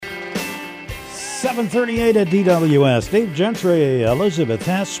7:38 at DWS. Dave Gentry, Elizabeth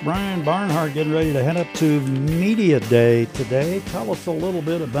Hess, Brian Barnhart getting ready to head up to Media Day today. Tell us a little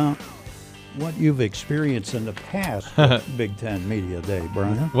bit about what you've experienced in the past with Big Ten Media Day,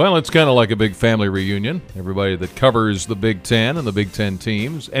 Brian. Well, it's kind of like a big family reunion. Everybody that covers the Big Ten and the Big Ten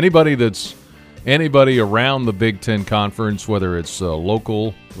teams, anybody around the Big Ten Conference, whether it's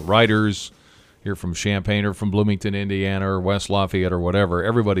local writers here from Champaign or from Bloomington, Indiana, or West Lafayette or whatever,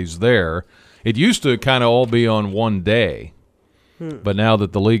 everybody's there. It used to kind of all be on one day, but now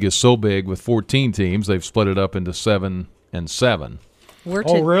that the league is so big with 14 teams, they've split it up into 7 and 7.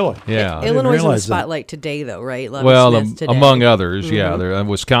 Really? Yeah. Illinois is in the spotlight today, though, right? Among others, yeah.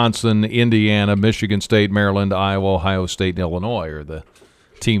 Wisconsin, Indiana, Michigan State, Maryland, Iowa, Ohio State, and Illinois are the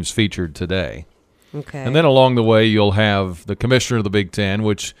teams featured today. Okay. And then along the way, you'll have the commissioner of the Big Ten,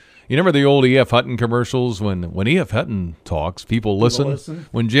 which – you remember the old E.F. Hutton commercials? When E.F. Hutton talks, people listen.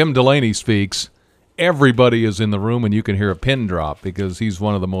 When Jim Delaney speaks, everybody is in the room, and you can hear a pin drop because he's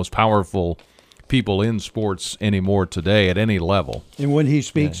one of the most powerful people in sports anymore today at any level. And when he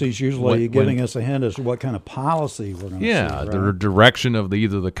speaks, he's usually giving us a hint as to what kind of policy we're going to see. Yeah, the direction of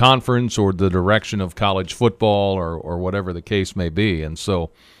either the conference or the direction of college football or whatever the case may be. And so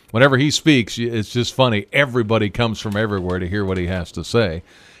whenever he speaks, it's just funny. Everybody comes from everywhere to hear what he has to say.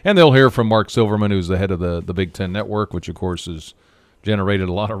 And they'll hear from Mark Silverman, who's the head of the Big Ten Network, which, of course, has generated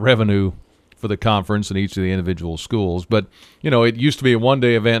a lot of revenue for the conference and each of the individual schools. But, it used to be a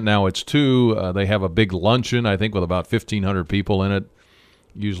one-day event. Now it's two. They have a big luncheon, I think, with about 1,500 people in it,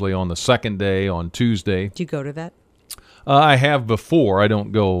 usually on the second day, on Tuesday. Do you go to that? I have before. I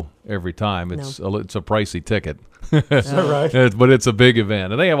don't go every time. It's a pricey ticket. Is that right? But it's a big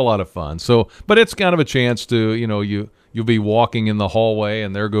event, and they have a lot of fun. So, but it's kind of a chance to, you'll be walking in the hallway,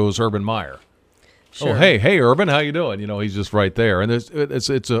 and there goes Urban Meyer. Sure. Oh, hey, Urban, how you doing? He's just right there, and it's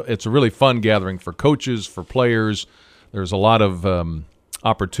a really fun gathering for coaches, for players. There's a lot of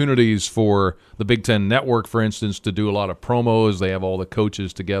opportunities for the Big Ten Network, for instance, to do a lot of promos. They have all the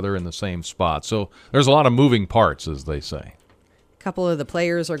coaches together in the same spot, so there's a lot of moving parts, as they say. A couple of the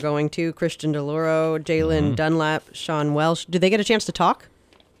players are going to Christian DeLauro, Jalen Dunlap, Sean Welsh. Do they get a chance to talk?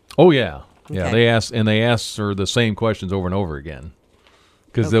 Oh yeah. Okay. Yeah, they ask her the same questions over and over again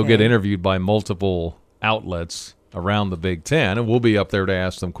because they'll get interviewed by multiple outlets around the Big Ten, and we'll be up there to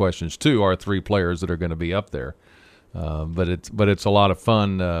ask them questions too. Our three players that are going to be up there, but it's a lot of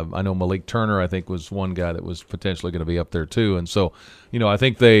fun. I know Malik Turner, I think, was one guy that was potentially going to be up there too, and so I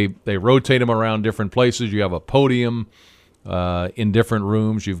think they rotate them around different places. You have a podium in different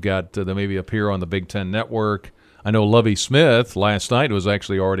rooms. You've got they maybe appear on the Big Ten Network. I know Lovie Smith last night was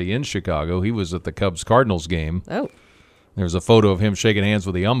actually already in Chicago. He was at the Cubs-Cardinals game. Oh. There's a photo of him shaking hands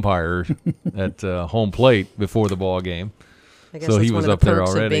with the umpire at home plate before the ball game. I guess so that's he was one of up the there perks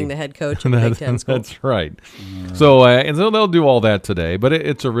already. of being the head coach of the Big Ten school. That's right. So and so they'll do all that today, but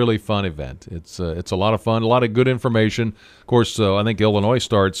it's a really fun event. It's a lot of fun, a lot of good information. Of course, I think Illinois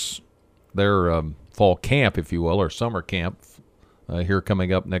starts their fall camp, if you will, or summer camp here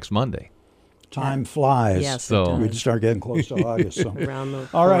coming up next Monday. Time flies. Yes, so we'd start getting close to August. So. Around the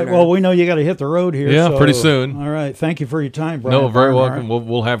all right. corner. Well, we know you got to hit the road here. Yeah, so, pretty soon. All right. Thank you for your time, Brian. No, very Barnhart. welcome.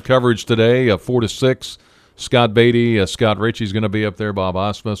 We'll have coverage today, 4 to 6. Scott Beatty, Scott Ritchie's going to be up there. Bob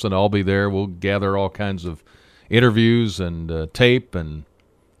Osmus, I'll be there. We'll gather all kinds of interviews and tape, and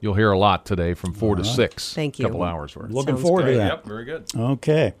you'll hear a lot today from 4 to 6. Thank you. A couple hours worth. Looking Sounds forward to great. that. Yep, very good.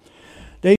 Okay.